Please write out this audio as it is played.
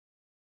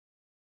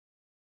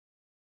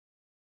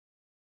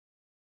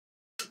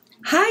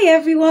Hi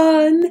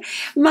everyone,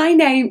 my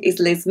name is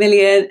Liz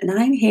Million and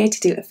I'm here to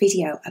do a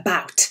video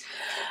about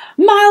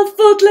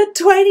Milefortlet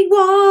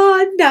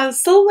 21. Now,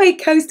 Solway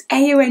Coast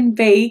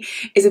AUNB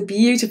is a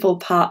beautiful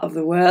part of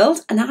the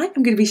world and I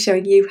am going to be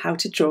showing you how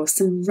to draw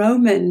some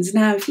Romans.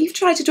 Now, if you've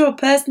tried to draw a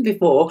person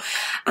before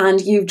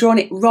and you've drawn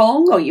it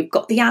wrong or you've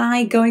got the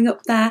eye going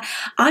up there,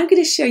 I'm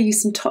going to show you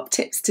some top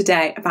tips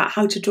today about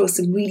how to draw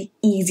some really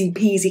easy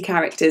peasy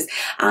characters.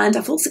 And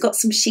I've also got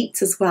some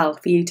sheets as well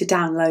for you to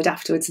download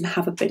afterwards and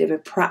have a bit of a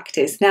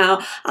practice.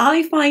 Now,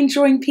 I find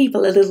drawing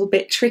people a little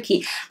bit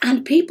tricky,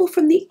 and people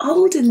from the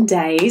olden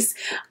days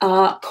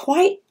are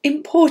quite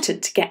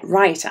important to get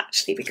right,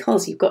 actually,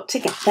 because you've got to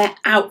get their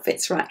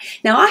outfits right.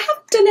 Now, I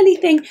haven't done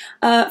anything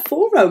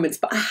for Romans,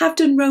 but I have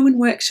done Roman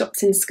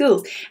workshops in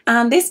schools,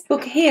 and this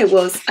book here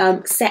was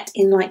set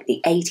in like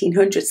the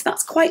 1800s, so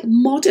that's quite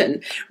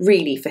modern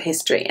really for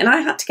history, and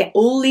I had to get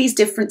all these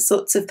different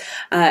sorts of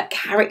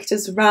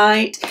characters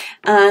right,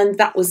 and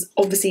that was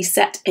obviously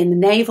set in the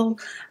naval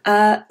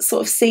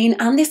sort of scene.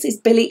 And this is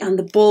Billy and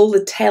the Bull,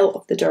 the tail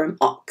of the Durham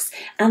ox,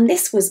 and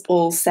this was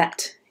all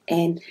set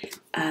in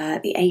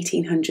the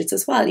 1800s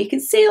as well. You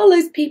can see all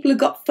those people who've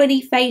got funny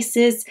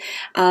faces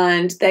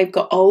and they've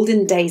got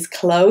olden days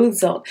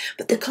clothes on,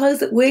 but the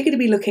clothes that we're going to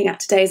be looking at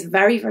today is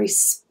very, very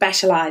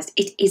specialised.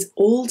 It is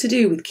all to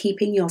do with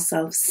keeping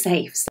yourself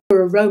safe. So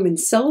for a Roman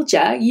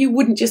soldier, you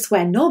wouldn't just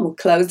wear normal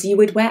clothes, you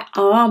would wear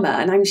armour,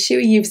 and I'm sure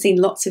you've seen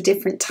lots of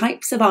different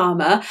types of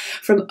armour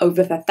from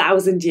over the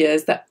 1,000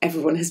 years that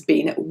everyone has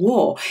been at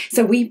war.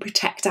 So we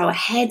protect our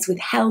heads with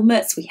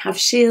helmets, we have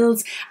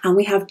shields, and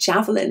we have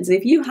javelins.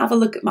 If you have a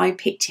look at my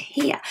picture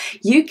here,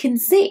 you can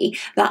see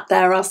that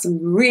there are some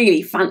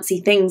really fancy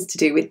things to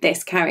do with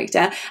this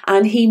character,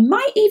 and he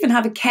might even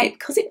have a cape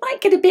because it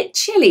might get a bit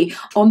chilly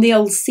on the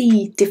old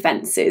sea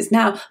defences.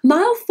 Now,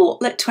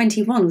 Milefortlet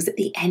 21 was at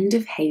the end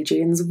of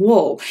Hadrian's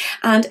Wall,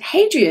 and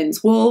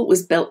Hadrian's Wall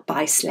was built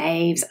by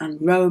slaves and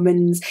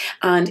Romans,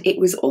 and it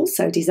was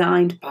also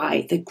designed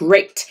by the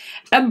great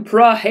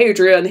Emperor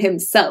Hadrian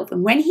himself.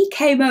 And when he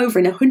came over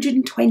in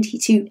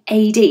 122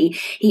 AD,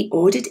 he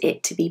ordered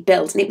it to be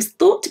built, and it was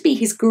thought to be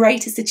his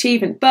greatest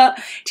achievement. But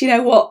do you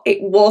know what?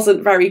 It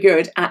wasn't very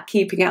good at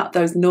keeping out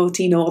those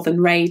naughty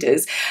northern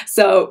raiders.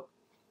 So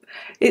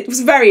it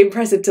was very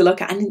impressive to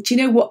look at. And do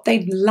you know what?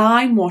 They'd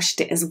lime washed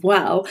it as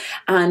well,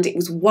 and it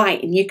was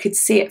white and you could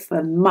see it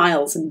for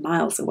miles and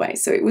miles away.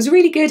 So it was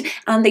really good,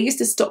 and they used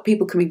to stop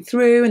people coming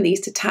through and they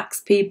used to tax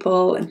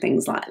people and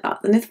things like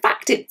that. And the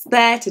fact it's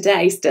there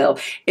today still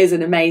is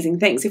an amazing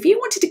thing. So if you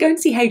wanted to go and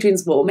see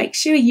Hadrian's Wall, make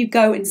sure you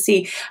go and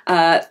see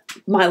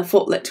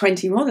Milefortlet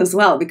 21 as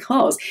well,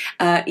 because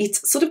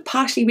it's sort of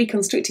partially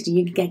reconstructed and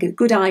you can get a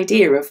good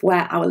idea of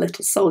where our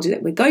little soldier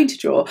that we're going to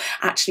draw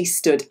actually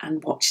stood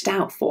and watched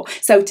out for.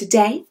 So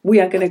today we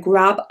are going to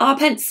grab our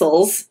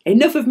pencils,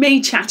 enough of me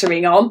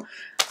chattering on,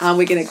 and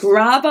we're going to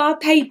grab our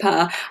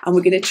paper and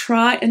we're going to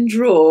try and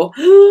draw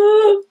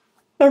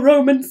a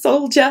Roman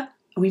soldier.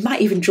 And we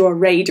might even draw a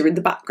raider in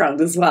the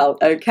background as well.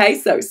 Okay,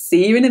 so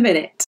see you in a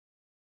minute.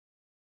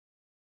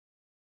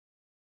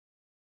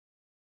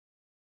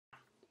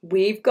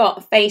 We've got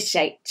a face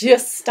shape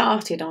just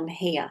started on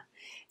here.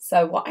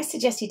 So what I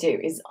suggest you do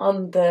is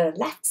on the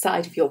left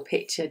side of your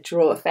picture,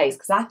 draw a face,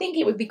 because I think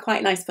it would be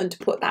quite nice fun to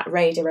put that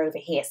raider over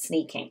here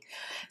sneaking.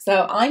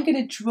 So I'm going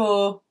to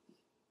draw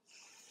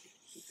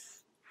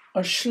a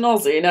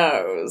schnozzy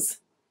nose.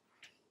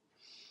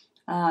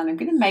 And I'm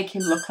going to make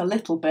him look a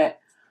little bit,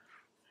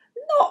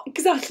 not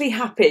exactly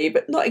happy,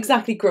 but not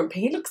exactly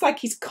grumpy. He looks like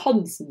he's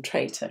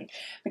concentrating,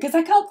 because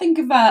I can't think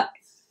of a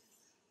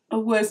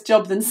worse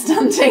job than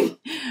standing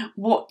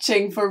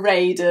watching for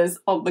raiders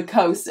on the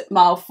coast at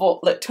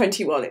Milefortlet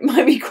 21. It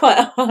might be quite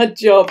a hard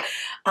job,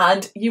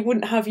 and you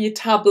wouldn't have your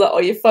tablet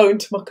or your phone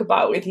to muck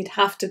about with. You'd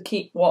have to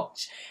keep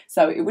watch,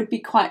 so it would be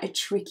quite a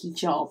tricky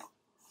job.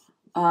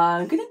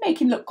 I'm going to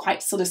make him look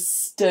quite sort of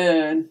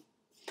stern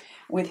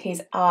with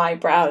his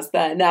eyebrows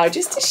there. Now,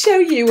 just to show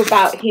you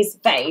about his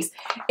face,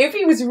 if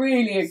he was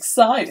really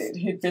excited,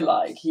 he'd be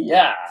like,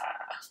 yeah,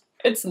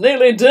 it's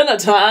nearly dinner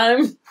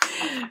time.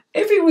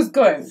 If he was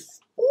going,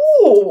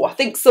 oh, I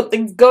think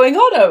something's going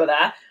on over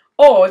there,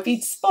 or if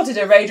he'd spotted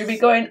a raider, he'd be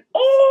going,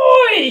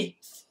 oi,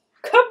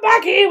 come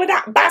back here with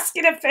that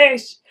basket of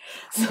fish.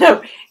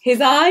 So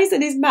his eyes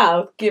and his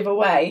mouth give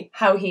away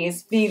how he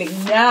is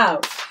feeling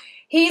now.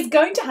 He's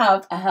going to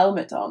have a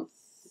helmet on,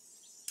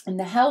 and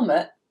the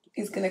helmet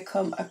is going to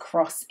come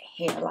across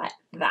here like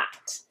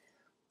that.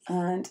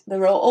 And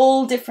there are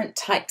all different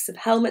types of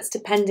helmets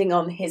depending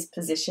on his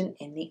position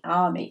in the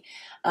army.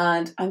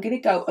 And I'm going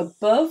to go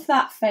above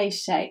that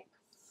face shape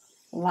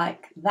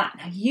like that.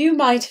 Now, you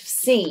might have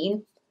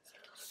seen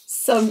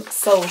some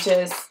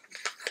soldiers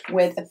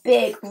with a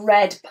big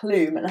red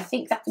plume, and I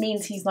think that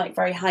means he's like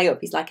very high up.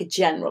 He's like a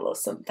general or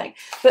something.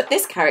 But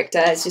this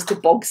character is just a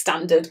bog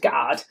standard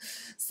guard.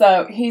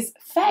 So his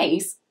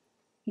face,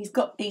 he's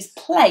got these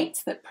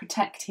plates that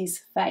protect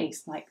his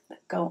face, like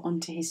that go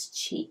onto his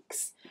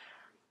cheeks.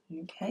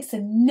 Okay, so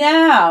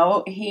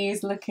now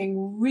he's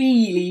looking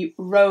really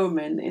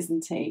Roman,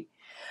 isn't he?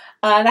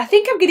 And I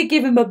think I'm going to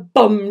give him a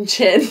bum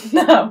chin.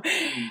 Now,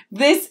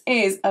 this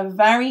is a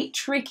very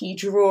tricky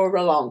draw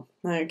along,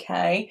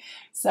 okay?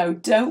 So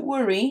don't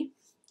worry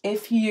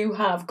if you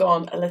have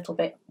gone a little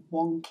bit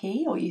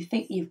wonky or you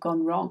think you've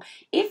gone wrong.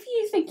 If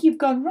you think you've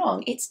gone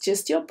wrong, it's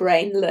just your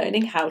brain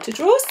learning how to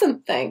draw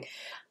something.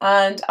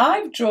 And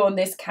I've drawn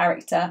this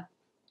character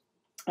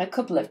a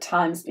couple of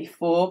times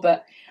before,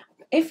 but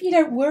if you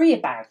don't worry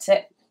about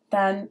it,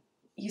 then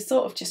you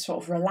sort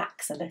of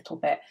relax a little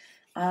bit.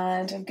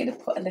 And I'm going to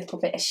put a little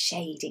bit of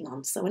shading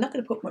on, so we're not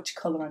going to put much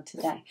colour on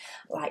today,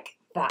 like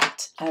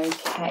that.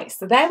 Okay,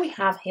 so there we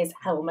have his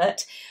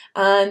helmet,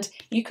 and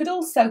you could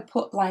also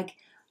put like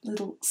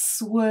little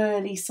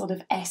swirly sort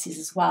of S's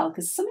as well,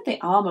 because some of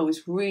the armour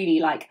was really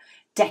like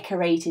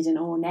decorated and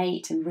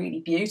ornate and really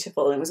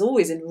beautiful. It was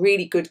always in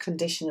really good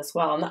condition as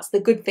well, and that's the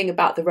good thing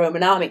about the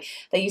Roman army.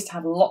 They used to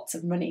have lots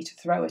of money to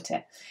throw at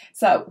it.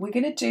 So we're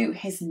going to do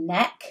his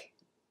neck,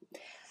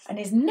 and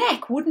his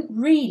neck wouldn't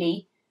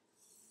really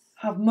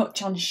have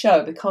much on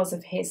show because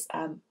of his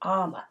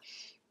armour.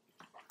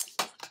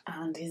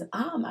 And his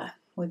armour,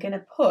 we're going to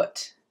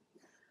put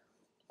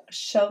a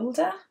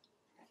shoulder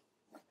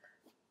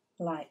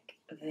like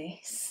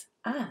this,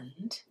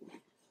 and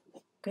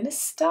I'm going to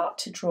start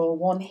to draw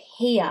one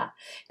here.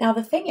 Now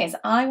the thing is,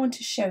 I want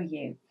to show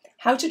you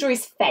how to draw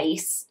his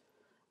face,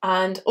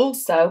 and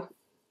also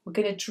we're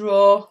going to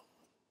draw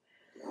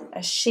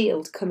a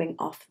shield coming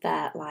off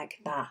there like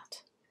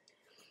that.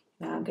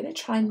 Now I'm going to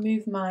try and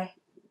move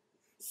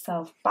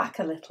myself back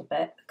a little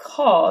bit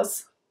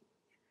because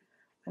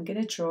I'm going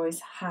to draw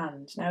his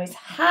hand. Now his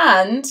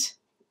hand,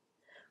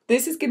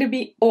 this is going to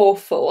be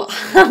awful.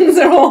 Hands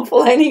are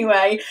awful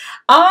anyway.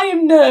 I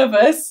am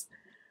nervous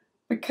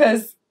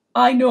because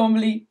I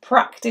normally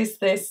practice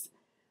this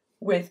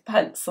with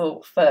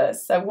pencil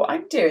first. So what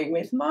I'm doing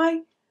with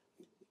my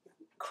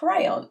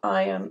crayon,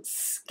 I am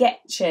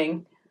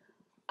sketching,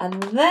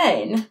 and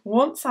then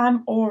once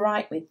I'm all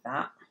right with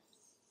that,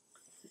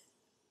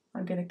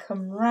 I'm going to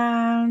come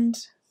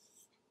round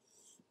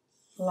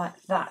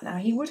like that. Now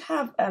he would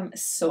have a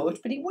sword,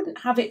 but he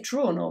wouldn't have it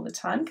drawn all the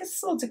time because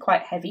swords are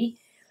quite heavy.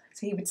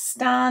 So he would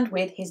stand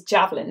with his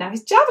javelin. Now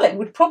his javelin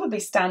would probably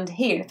stand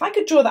here. If I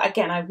could draw that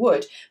again, I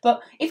would.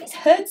 But if he's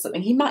heard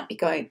something, he might be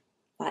going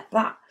like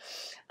that.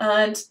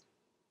 And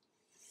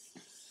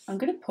I'm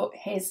going to put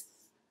his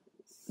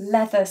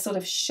leather sort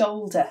of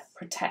shoulder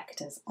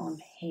protectors on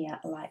here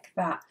like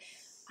that.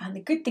 And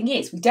the good thing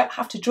is we don't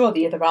have to draw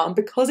the other arm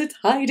because it's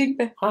hiding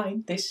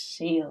behind this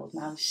shield.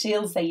 Now the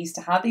shields they used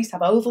to have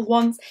oval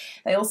ones.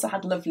 They also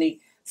had lovely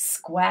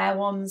square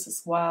ones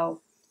as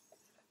well.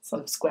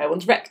 Sort of square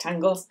ones,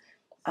 rectangles.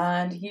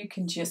 And you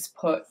can just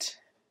put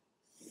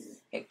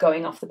it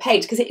going off the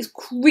page because it is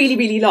really,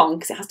 really long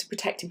because it has to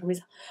protect him from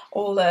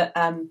all the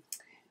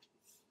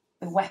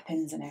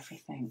weapons and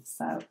everything.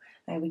 So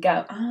there we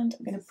go. And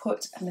I'm going to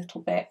put a little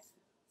bit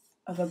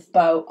of a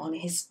bow on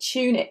his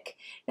tunic.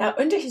 Now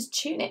under his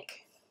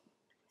tunic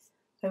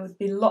there would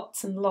be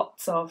lots and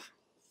lots of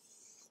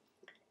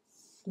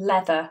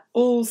leather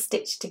all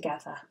stitched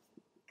together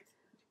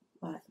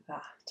like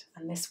that,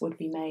 and this would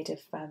be made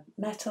of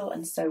metal,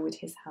 and so would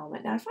his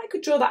helmet. Now if I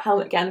could draw that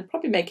helmet again, I'd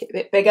probably make it a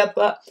bit bigger,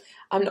 but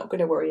I'm not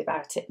going to worry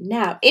about it.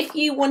 Now if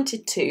you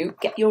wanted to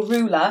get your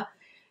ruler,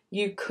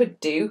 you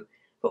could do,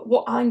 but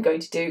what I'm going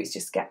to do is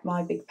just get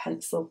my big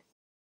pencil.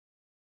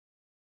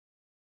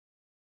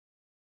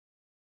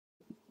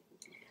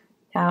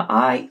 Now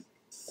I'm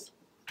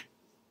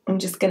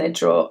just going to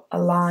draw a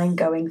line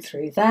going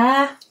through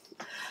there.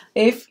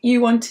 If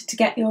you wanted to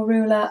get your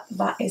ruler,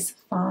 that is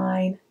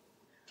fine,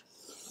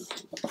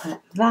 like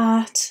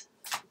that.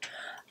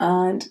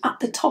 And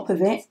at the top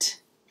of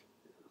it,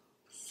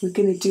 we're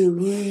going to do a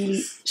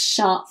really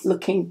sharp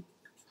looking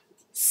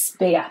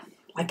spear,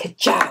 like a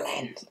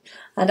javelin.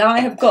 And I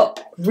have got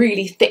a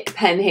really thick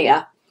pen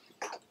here,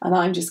 and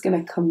I'm just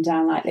going to come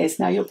down like this.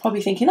 Now you're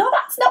probably thinking, oh,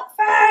 that's not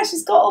fair,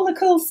 she's got all the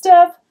cool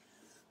stuff.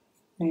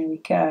 There we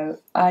go.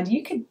 And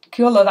you could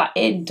colour that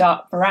in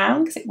dark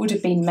brown because it would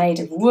have been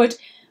made of wood,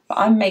 but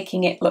I'm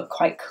making it look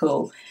quite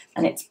cool,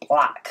 and it's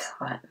black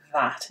like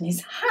that. And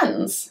his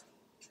hands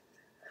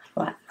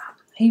like that.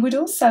 He would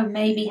also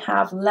maybe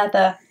have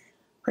leather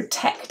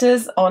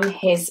protectors on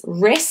his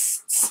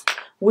wrists,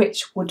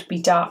 which would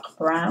be dark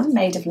brown,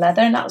 made of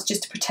leather, and that was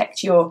just to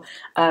protect your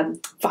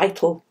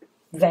vital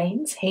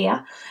veins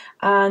here.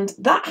 And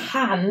that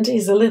hand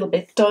is a little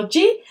bit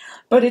dodgy,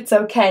 but it's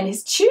okay. And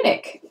his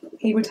tunic,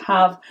 he would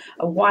have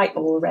a white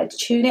or red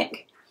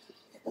tunic,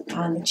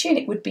 and the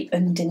tunic would be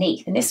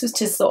underneath, and this was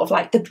just sort of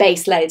like the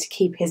base layer to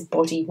keep his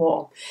body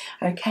warm.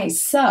 Okay,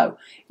 so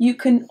you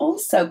can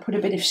also put a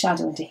bit of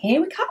shadow under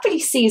here. We can't really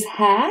see his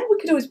hair. We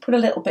could always put a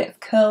little bit of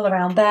curl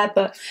around there,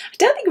 but I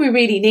don't think we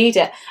really need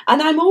it.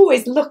 And I'm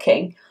always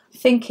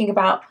thinking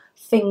about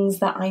things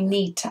that I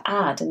need to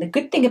add. And the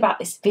good thing about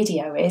this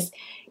video is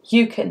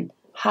you can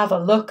have a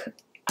look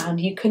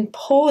and you can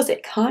pause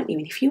it, can't you?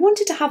 And if you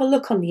wanted to have a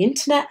look on the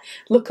internet,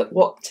 look at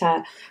what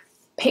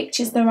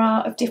pictures there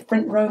are of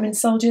different Roman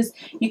soldiers,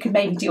 you could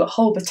maybe do a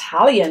whole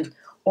battalion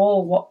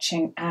all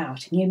watching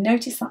out. And you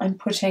notice that I'm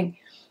putting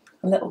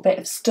a little bit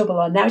of stubble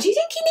on. Now, do you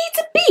think he needs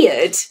a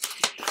beard?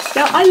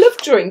 Now, I love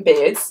drawing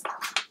beards.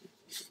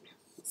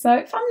 So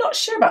if I'm not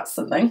sure about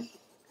something,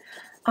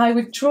 I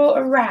would draw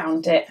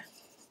around it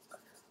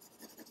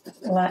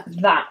like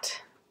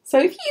that. So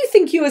if you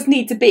think yours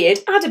needs a beard,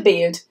 add a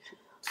beard.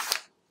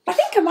 I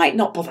think I might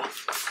not bother.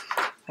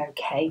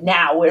 Okay,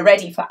 now we're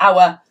ready for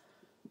our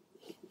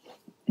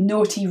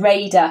naughty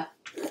raider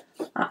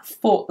at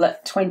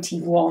Fortlet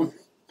 21.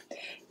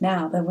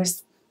 Now, there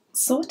was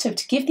sort of,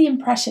 to give the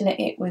impression that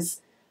it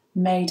was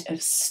made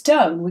of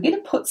stone, we're going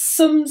to put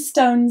some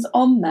stones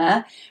on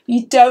there.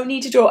 You don't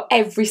need to draw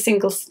every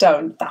single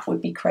stone. That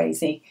would be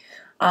crazy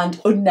and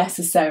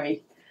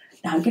unnecessary.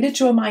 Now, I'm going to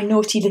draw my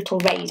naughty little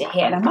raider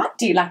here, and I might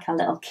do like a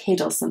little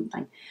kid or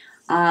something.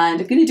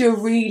 And I'm going to do a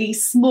really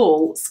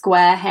small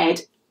square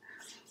head.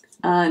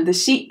 And the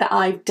sheet that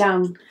I've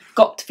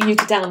got for you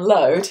to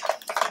download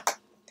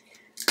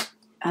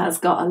has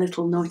got a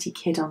little naughty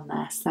kid on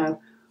there.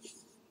 So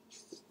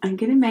I'm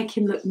going to make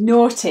him look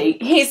naughty.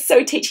 He's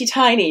so titchy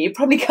tiny, you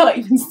probably can't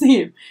even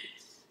see him.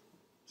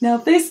 Now,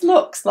 this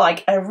looks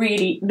like a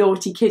really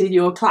naughty kid in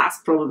your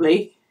class,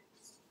 probably.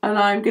 And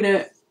I'm going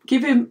to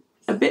give him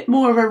a bit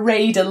more of a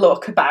raider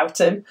look about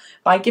him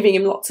by giving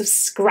him lots of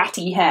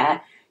scratty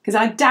hair, because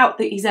I doubt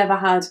that he's ever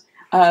had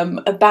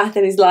a bath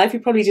in his life. He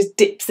probably just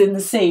dips in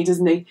the sea,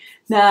 doesn't he?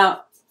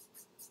 Now,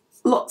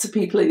 lots of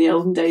people in the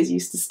olden days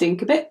used to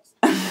stink a bit.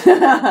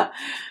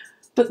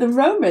 But the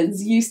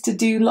Romans used to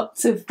do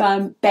lots of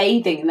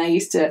bathing, and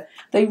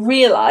they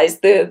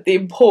realised the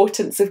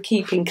importance of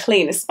keeping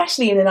clean,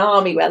 especially in an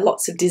army where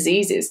lots of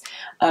diseases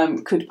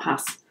could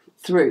pass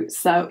through.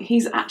 So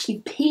he's actually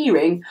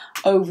peering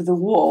over the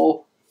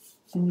wall.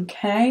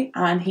 Okay,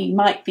 and you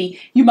might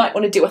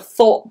want to do a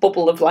thought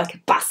bubble of like a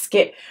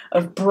basket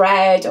of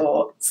bread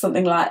or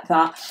something like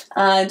that.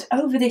 And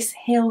over this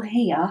hill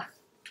here,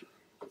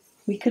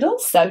 we could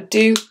also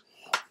do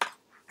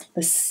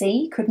the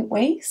sea, couldn't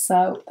we?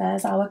 So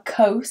there's our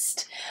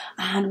coast,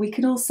 and we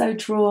could also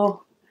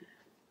draw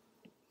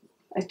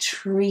a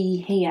tree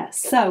here.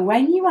 So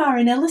when you are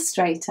an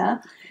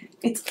illustrator,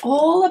 it's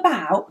all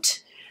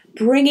about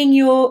bringing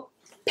your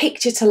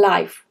picture to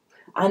life.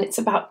 And it's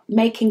about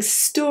making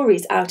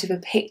stories out of a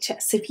picture.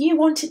 So if you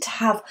wanted to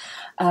have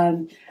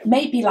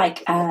maybe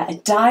like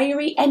a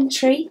diary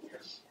entry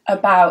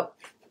about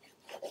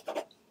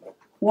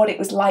what it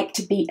was like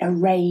to be a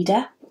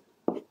raider,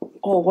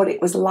 or what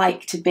it was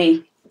like to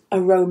be a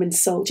Roman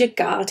soldier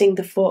guarding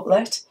the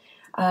fortlet,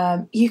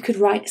 you could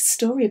write a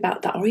story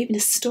about that, or even a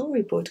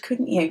storyboard,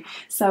 couldn't you?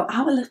 So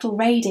our little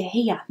raider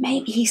here,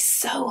 maybe he's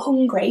so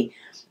hungry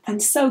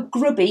and so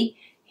grubby,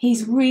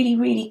 he's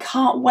really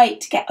can't wait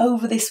to get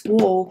over this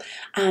wall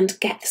and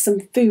get some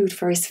food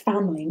for his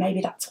family. Maybe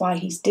that's why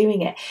he's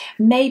doing it.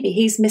 Maybe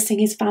he's missing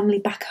his family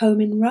back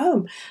home in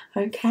Rome.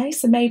 Okay,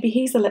 so maybe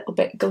he's a little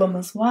bit glum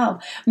as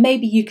well.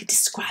 Maybe you could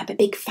describe a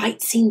big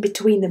fight scene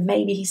between them.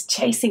 Maybe he's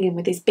chasing him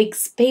with his big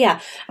spear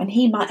and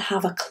he might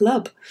have a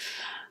club.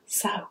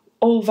 So,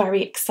 all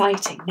very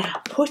exciting.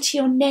 Now, put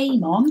your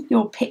name on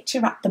your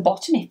picture at the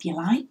bottom if you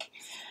like.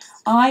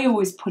 I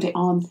always put it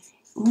on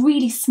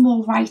really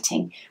small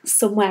writing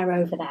somewhere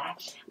over there,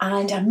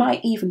 and I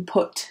might even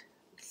put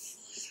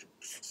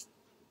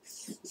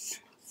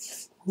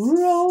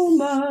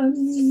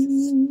Romans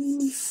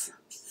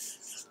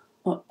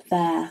up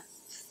there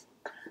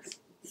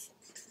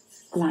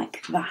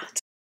like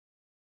that.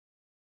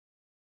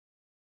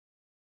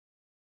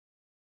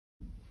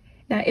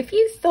 Now, if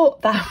you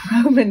thought that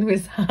Roman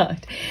was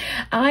hard,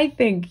 I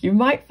think you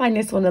might find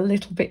this one a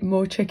little bit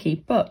more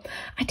tricky, but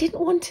I didn't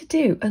want to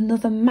do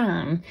another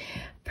man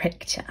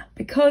picture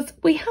because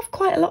we have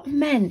quite a lot of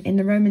men in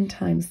the Roman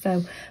times.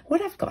 So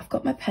what I've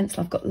got my pencil,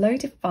 I've got a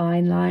load of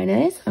fine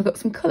liners, I've got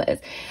some colours,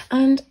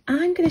 and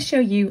I'm going to show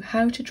you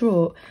how to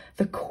draw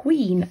the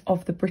Queen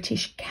of the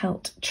British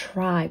Celt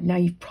tribe. Now,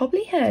 you've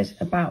probably heard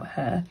about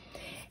her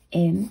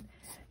in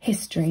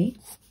history,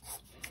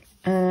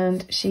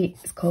 and she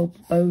is called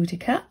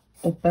Boudica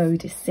or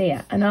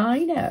Boadicea, and I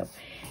know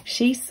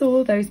she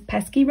saw those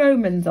pesky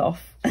Romans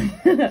off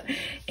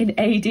in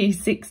AD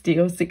 60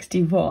 or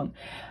 61,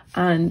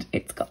 and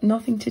it's got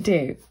nothing to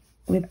do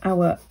with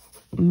our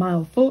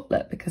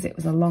Milefortlet because it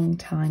was a long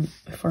time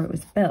before it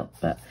was built.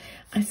 But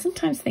I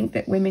sometimes think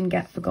that women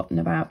get forgotten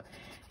about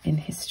in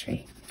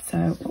history.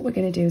 So what we're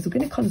going to do is we're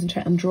going to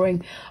concentrate on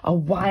drawing a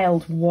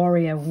wild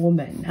warrior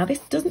woman. Now, this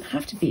doesn't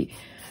have to be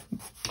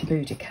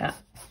Boudica.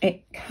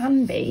 It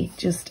can be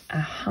just a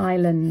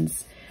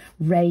Highlands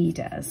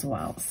raider as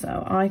well.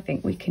 So I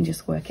think we can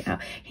just work it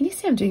out. Can you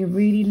see I'm doing a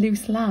really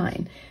loose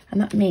line?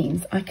 And that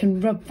means I can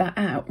rub that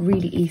out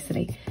really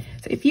easily.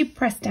 So if you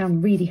press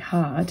down really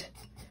hard,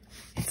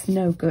 it's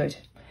no good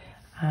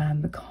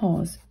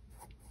because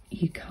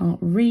you can't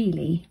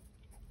really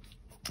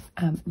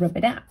rub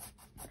it out.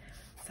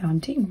 So I'm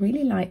doing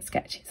really light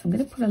sketches. I'm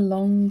going to put a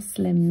long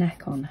slim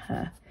neck on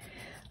her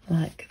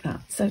like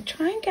that. So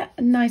try and get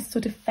a nice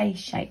sort of face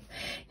shape.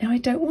 Now, I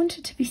don't want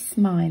it to be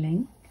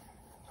smiling.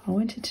 I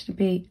want it to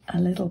be a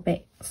little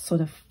bit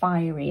sort of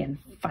fiery and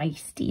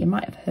feisty. You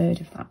might have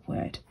heard of that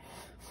word.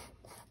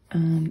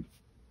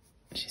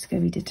 she's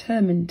going to be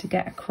determined to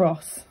get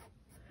across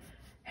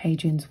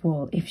Hadrian's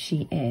Wall if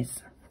she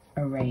is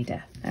a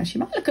raider. Now, she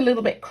might look a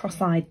little bit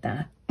cross-eyed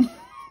there,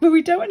 but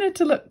we don't want her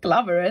to look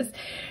glamorous.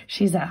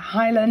 She's a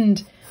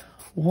Highland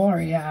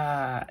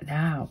warrior.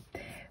 Now,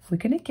 we're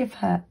going to give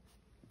her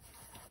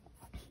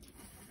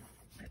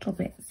little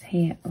bits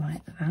here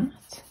like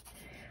that.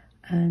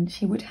 And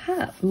she would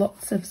have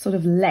lots of sort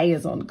of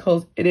layers on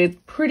because it is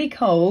pretty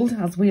cold,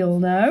 as we all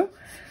know.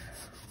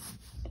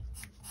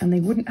 And they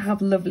wouldn't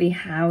have lovely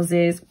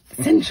houses,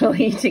 central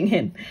heating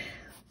in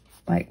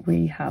like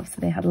we have.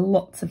 So they had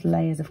lots of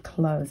layers of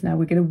clothes. Now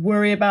we're going to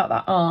worry about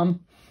that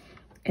arm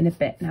in a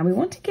bit. Now we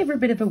want to give her a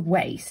bit of a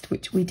waist,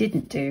 which we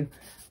didn't do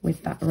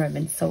with that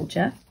Roman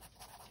soldier.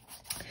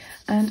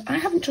 And I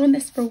haven't drawn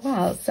this for a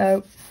while,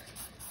 so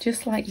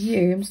just like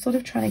you, I'm sort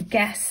of trying to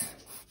guess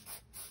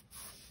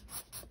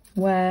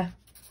where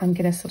I'm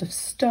going to sort of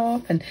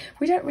stop. And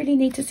we don't really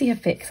need to see her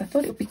fit because I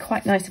thought it would be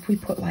quite nice if we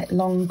put like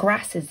long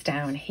grasses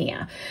down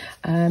here.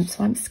 So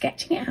I'm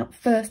sketching it out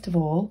first of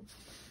all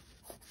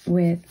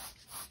with,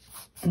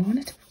 I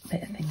wanted to put a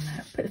bit of thing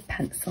there, a bit of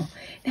pencil.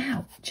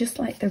 Now, just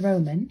like the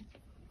Roman,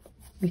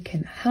 we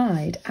can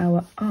hide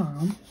our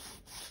arm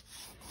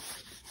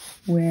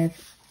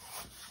with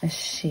a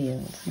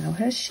shield. Now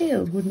her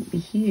shield wouldn't be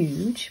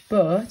huge,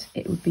 but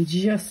it would be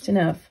just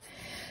enough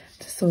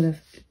to sort of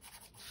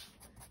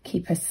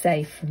keep her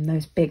safe from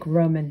those big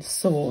Roman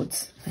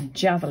swords and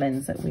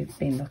javelins that we've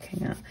been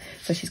looking at.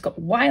 So she's got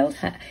wild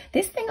hair.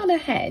 This thing on her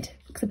head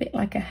looks a bit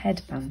like a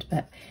headband,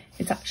 but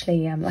it's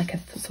actually like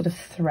a sort of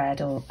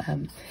thread or a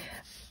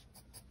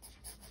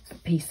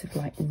piece of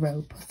like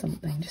rope or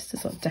something, just to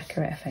sort of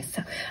decorate her face.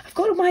 So I've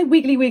got all my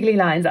wiggly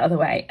lines out of the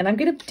way, and I'm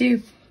going to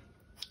do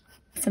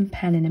some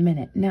pen in a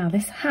minute. Now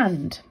this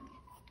hand,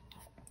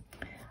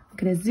 I'm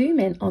going to zoom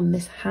in on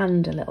this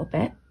hand a little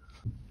bit.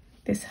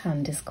 This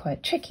hand is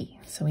quite tricky,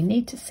 so we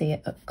need to see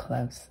it up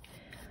close.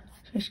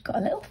 So she's got a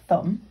little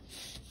thumb,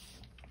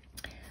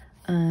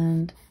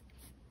 and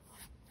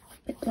a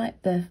bit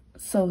like the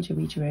soldier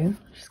we drew,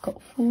 she's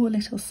got 4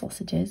 little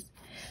sausages.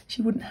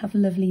 She wouldn't have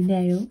lovely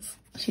nails.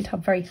 She'd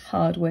have very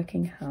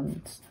hard-working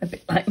hands, a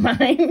bit like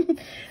mine.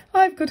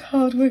 I've got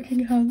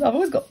hard-working hands. I've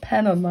always got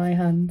pen on my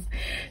hands.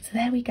 So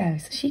there we go.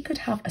 So she could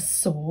have a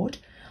sword,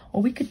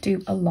 or we could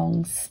do a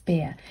long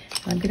spear.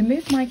 So I'm going to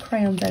move my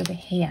crayons over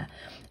here.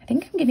 I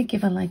think I'm going to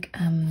give her like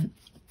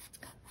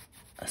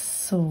a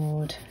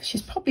sword.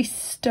 She's probably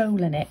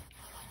stolen it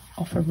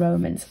off a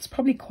Roman, so it's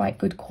probably quite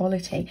good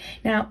quality.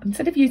 Now,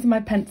 instead of using my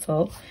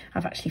pencil,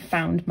 I've actually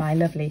found my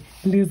lovely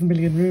Liz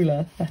Million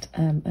ruler that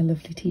a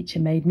lovely teacher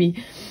made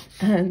me,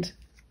 and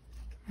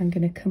I'm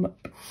going to come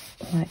up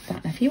like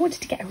that. Now, if you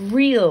wanted to get a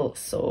real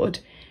sword,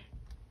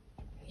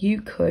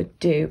 you could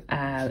do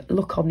a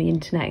look on the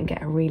internet and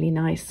get a really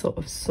nice sort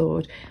of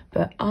sword,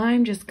 but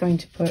I'm just going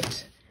to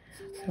put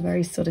a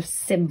very sort of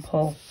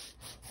simple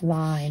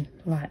line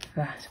like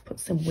that, put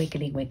some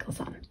wiggly wiggles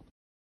on.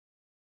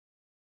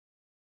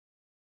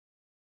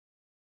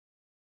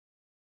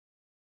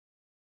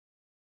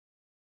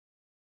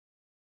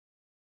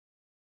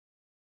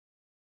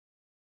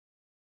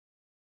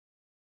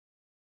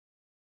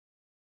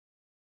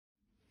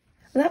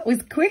 That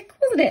was quick,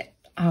 wasn't it?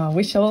 Oh, I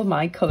wish all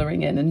my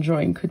colouring in and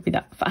drawing could be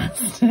that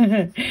fast.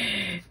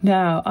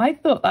 Now, I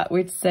thought that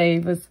would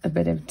save us a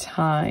bit of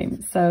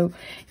time. So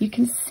you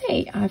can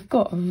see I've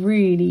got a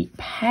really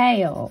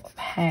pale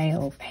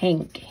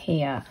pink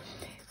here.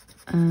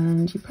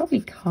 And you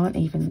probably can't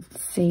even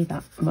see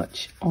that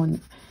much on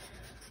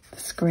the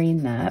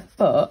screen there.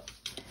 But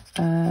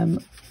a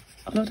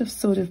lot of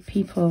sort of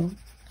people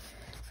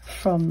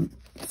from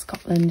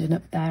Scotland and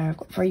up there have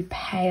got very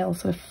pale,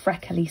 sort of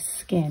freckly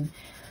skin.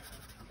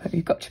 But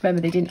you've got to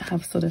remember they didn't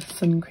have sort of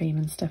sun cream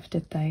and stuff,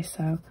 did they?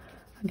 So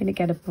I'm going to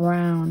get a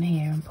brown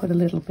here and put a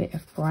little bit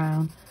of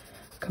brown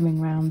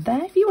coming round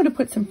there. If you want to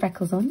put some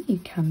freckles on, you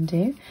can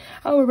do.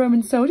 Our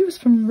Roman soldier was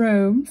from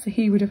Rome, so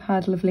he would have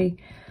had lovely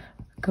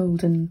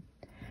golden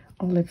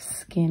olive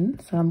skin.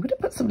 So I'm going to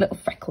put some little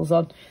freckles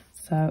on,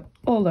 so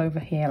all over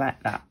here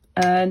like that.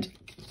 And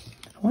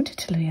I wanted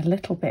to be a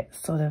little bit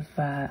sort of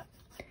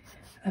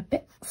a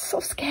bit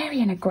sort of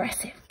scary and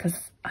aggressive,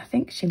 because I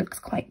think she looks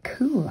quite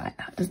cool like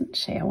that, doesn't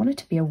she? I want her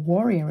to be a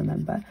warrior,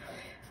 remember?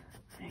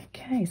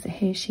 Okay, so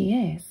here she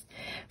is.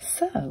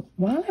 So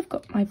while I've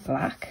got my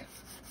black,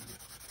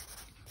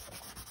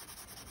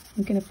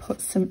 I'm going to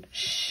put some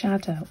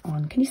shadow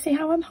on. Can you see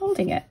how I'm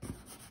holding it?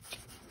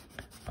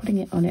 Putting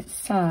it on its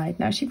side.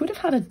 Now, she would have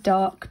had a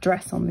dark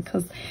dress on,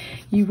 because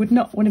you would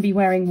not want to be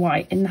wearing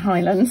white in the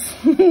Highlands.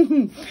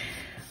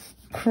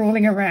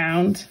 Crawling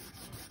around,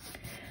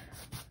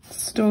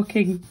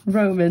 stalking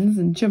Romans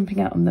and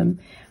jumping out on them.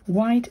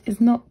 White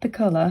is not the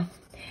colour,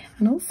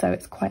 and also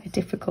it's quite a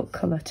difficult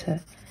colour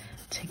to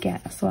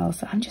get as well.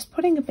 So I'm just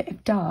putting a bit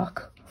of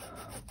dark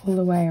all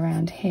the way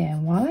around here.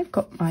 And while I've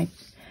got my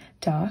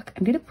dark,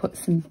 I'm going to put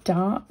some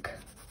dark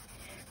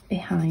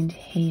behind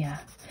here.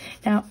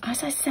 Now,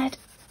 as I said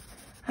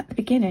at the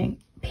beginning,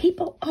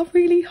 people are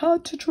really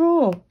hard to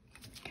draw,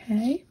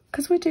 okay?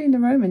 Because we're doing the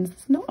Romans,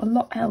 there's not a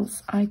lot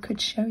else I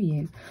could show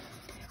you.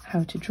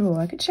 how to draw.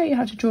 I could show you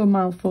how to draw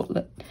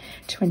Milefortlet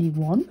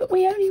 21, but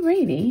we only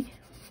really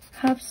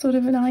have sort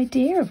of an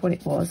idea of what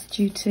it was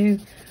due to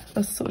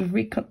us sort of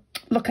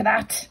look at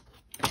that.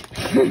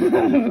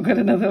 We've got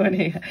another one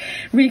here.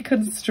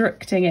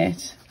 Reconstructing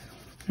it.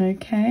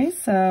 Okay,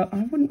 so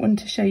I wouldn't want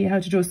to show you how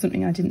to draw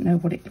something I didn't know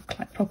what it looked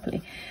like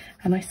properly.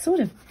 And I sort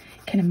of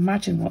can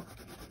imagine what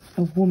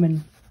a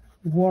woman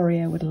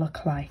warrior would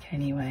look like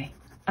anyway.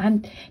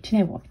 And do you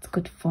know what? It's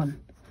good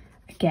fun.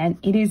 Again,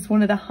 it is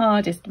one of the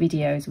hardest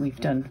videos we've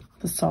done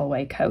for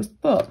Solway Coast,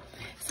 but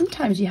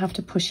sometimes you have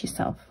to push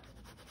yourself.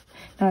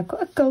 Now I've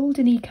got a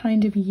goldeny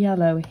kind of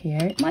yellow here.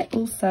 It might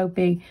also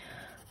be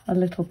a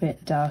little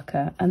bit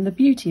darker. And the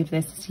beauty of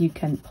this is you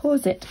can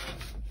pause it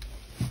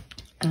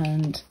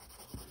and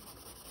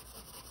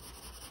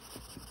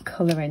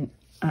colour in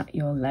at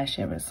your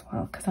leisure as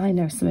well, because I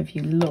know some of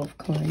you love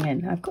colouring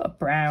in. I've got a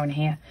brown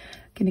here.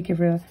 I'm going to give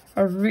her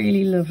a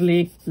really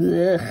lovely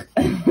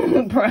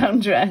brown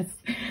dress.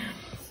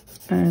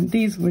 And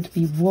these would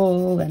be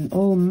wool and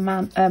all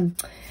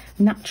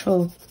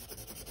natural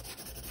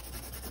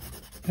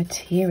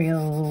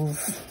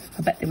materials.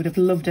 I bet they would have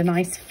loved a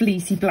nice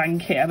fleecy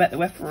blanket. I bet they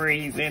were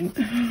freezing.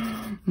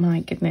 My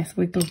goodness,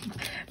 we're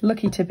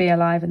lucky to be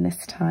alive in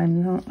this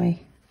time, aren't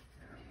we?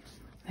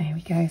 There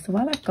we go. So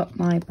while I've got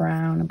my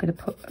brown, I'm going to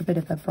put a bit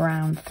of a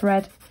brown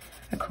thread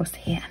across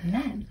here, and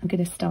then I'm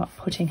going to start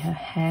putting her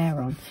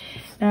hair on.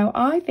 Now,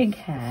 I think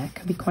hair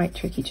can be quite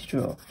tricky to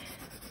draw.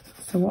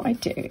 So what I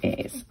do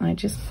is I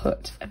just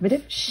put a bit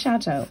of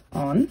shadow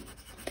on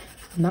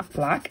that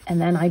black,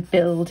 and then I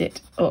build it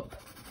up.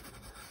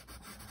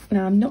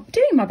 Now, I'm not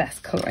doing my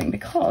best colouring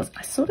because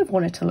I sort of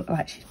want it to look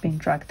like she's being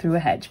dragged through a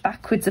hedge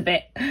backwards a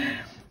bit.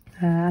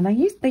 And they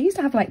used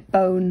to have like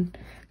bone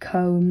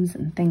combs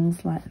and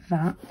things like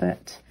that,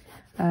 but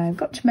I've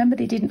got to remember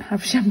they didn't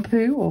have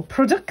shampoo or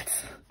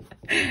products,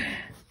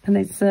 and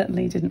they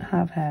certainly didn't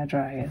have hair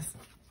dryers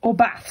or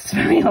baths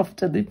very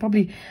often. They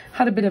probably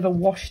had a bit of a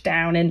wash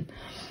down in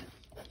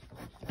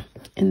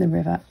the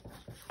river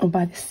or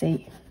by the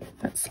sea.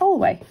 But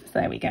Solway, so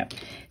there we go.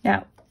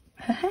 Now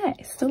her hair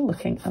is still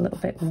looking a little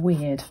bit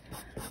weird,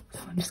 so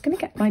I'm just going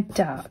to get my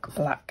dark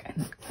black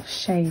and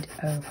shade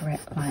over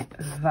it like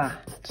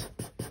that.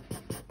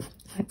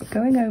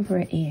 Going over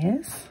her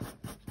ears.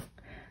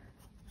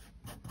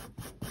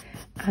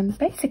 And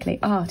basically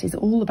art is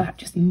all about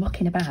just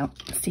mucking about,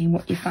 seeing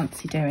what you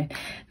fancy doing.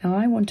 Now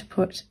I want to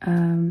put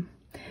a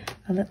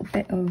little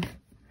bit of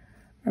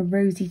a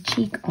rosy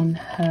cheek on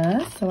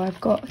her, so I've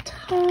got a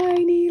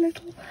tiny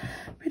little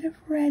bit of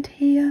red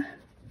here,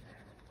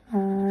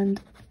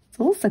 and it's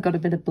also got a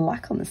bit of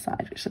black on the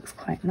side, which looks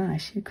quite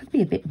nice. She could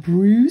be a bit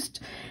bruised,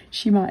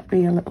 she might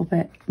be a little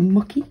bit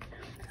mucky,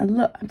 and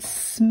look, I'm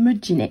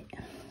smudging it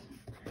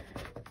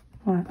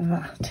like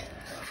that.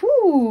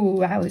 Ooh,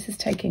 wow, this is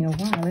taking a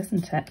while,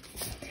 isn't it?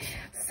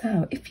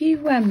 So if you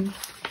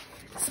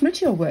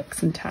smudge your work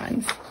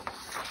sometimes,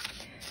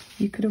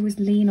 you could always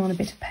lean on a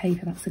bit of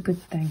paper. That's a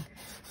good thing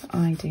that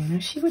I do. Now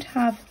she would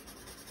have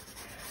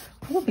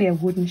probably a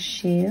wooden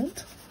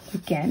shield.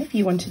 Again, if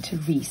you wanted to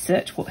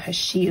research what her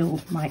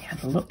shield might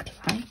have looked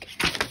like,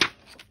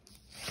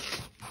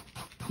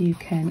 you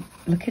can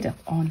look it up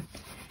on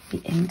the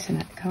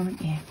internet,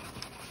 can't you?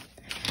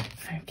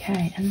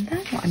 Okay, and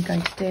then what I'm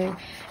going to do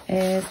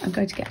is I'm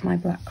going to get my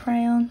black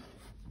crayon,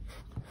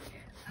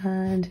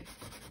 and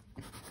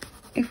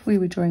if we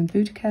were drawing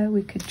Boudica,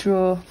 we could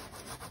draw,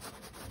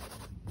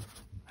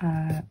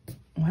 well,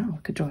 we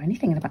could draw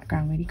anything in the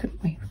background really,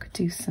 couldn't we? We could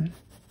do some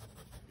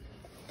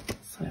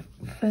sort of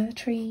fir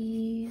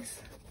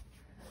trees,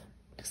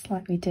 just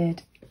like we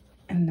did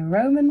in the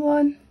Roman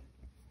one,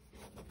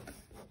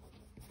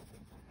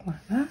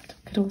 like that.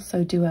 We could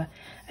also do a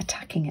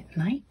attacking at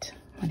night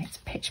when it's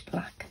pitch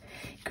black.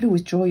 You could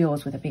always draw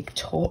yours with a big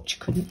torch,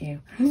 couldn't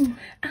you?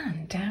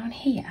 And down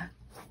here,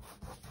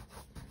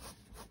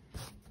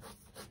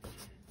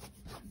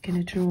 I'm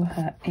going to draw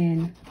her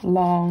in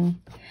long,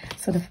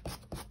 sort of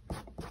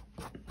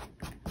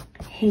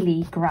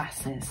hilly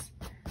grasses,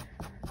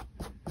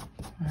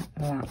 like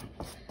that.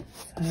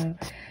 So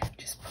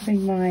just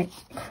putting my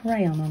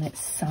crayon on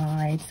its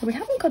side. So we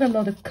haven't got a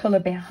lot of colour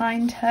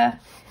behind her.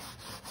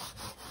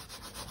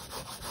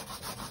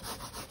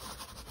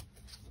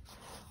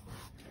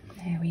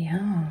 There we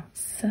are.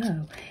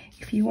 So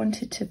if you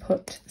wanted to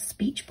put a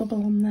speech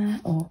bubble on there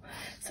or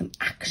some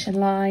action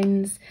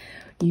lines,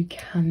 you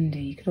can do.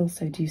 You could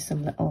also do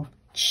some little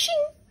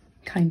ching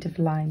kind of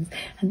lines.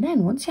 And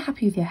then once you're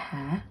happy with your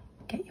hair,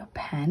 get your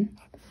pen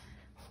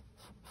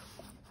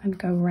and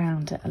go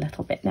around it a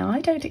little bit. Now,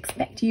 I don't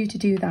expect you to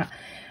do that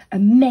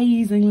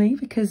amazingly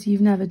because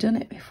you've never done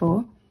it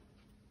before,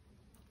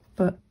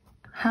 but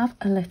have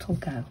a little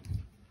go.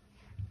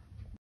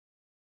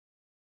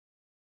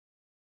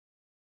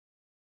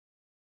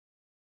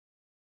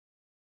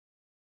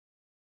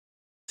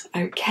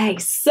 Okay,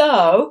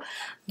 so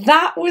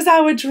that was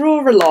our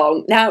draw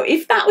along. Now,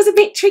 if that was a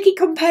bit tricky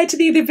compared to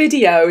the other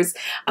videos,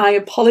 I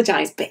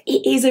apologise, but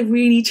it is a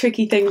really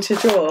tricky thing to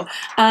draw.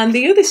 And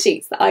the other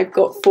sheets that I've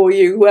got for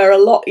you were a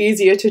lot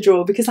easier to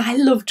draw because I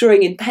love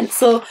drawing in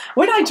pencil.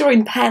 When I draw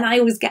in pen, I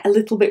always get a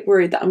little bit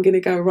worried that I'm going to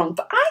go wrong,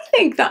 but I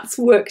think that's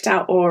worked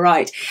out all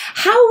right.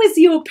 How was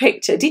your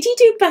picture? Did you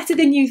do better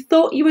than you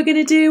thought you were going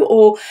to do,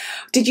 or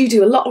did you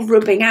do a lot of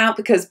rubbing out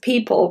because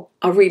people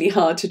are really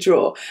hard to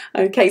draw?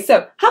 Okay,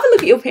 so have a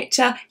look at your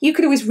picture. You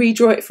could always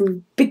redraw it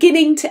from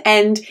beginning to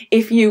end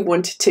if you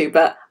wanted to,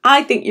 but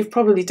I think you've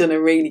probably done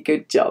a really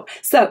good job.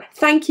 So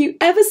thank you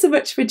ever so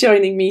much for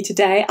joining me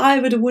today. I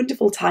had a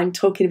wonderful time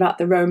talking about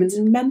the Romans.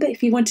 And remember,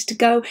 if you wanted to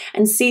go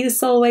and see the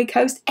Solway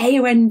Coast,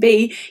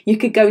 AONB, you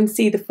could go and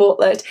see the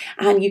Fortlet,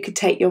 and you could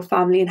take your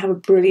family and have a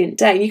brilliant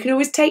day. And you can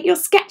always take your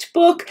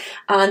sketchbook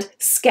and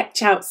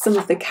sketch out some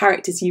of the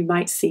characters you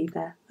might see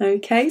there.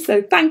 Okay,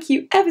 so thank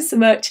you ever so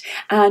much,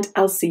 and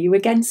I'll see you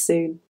again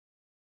soon.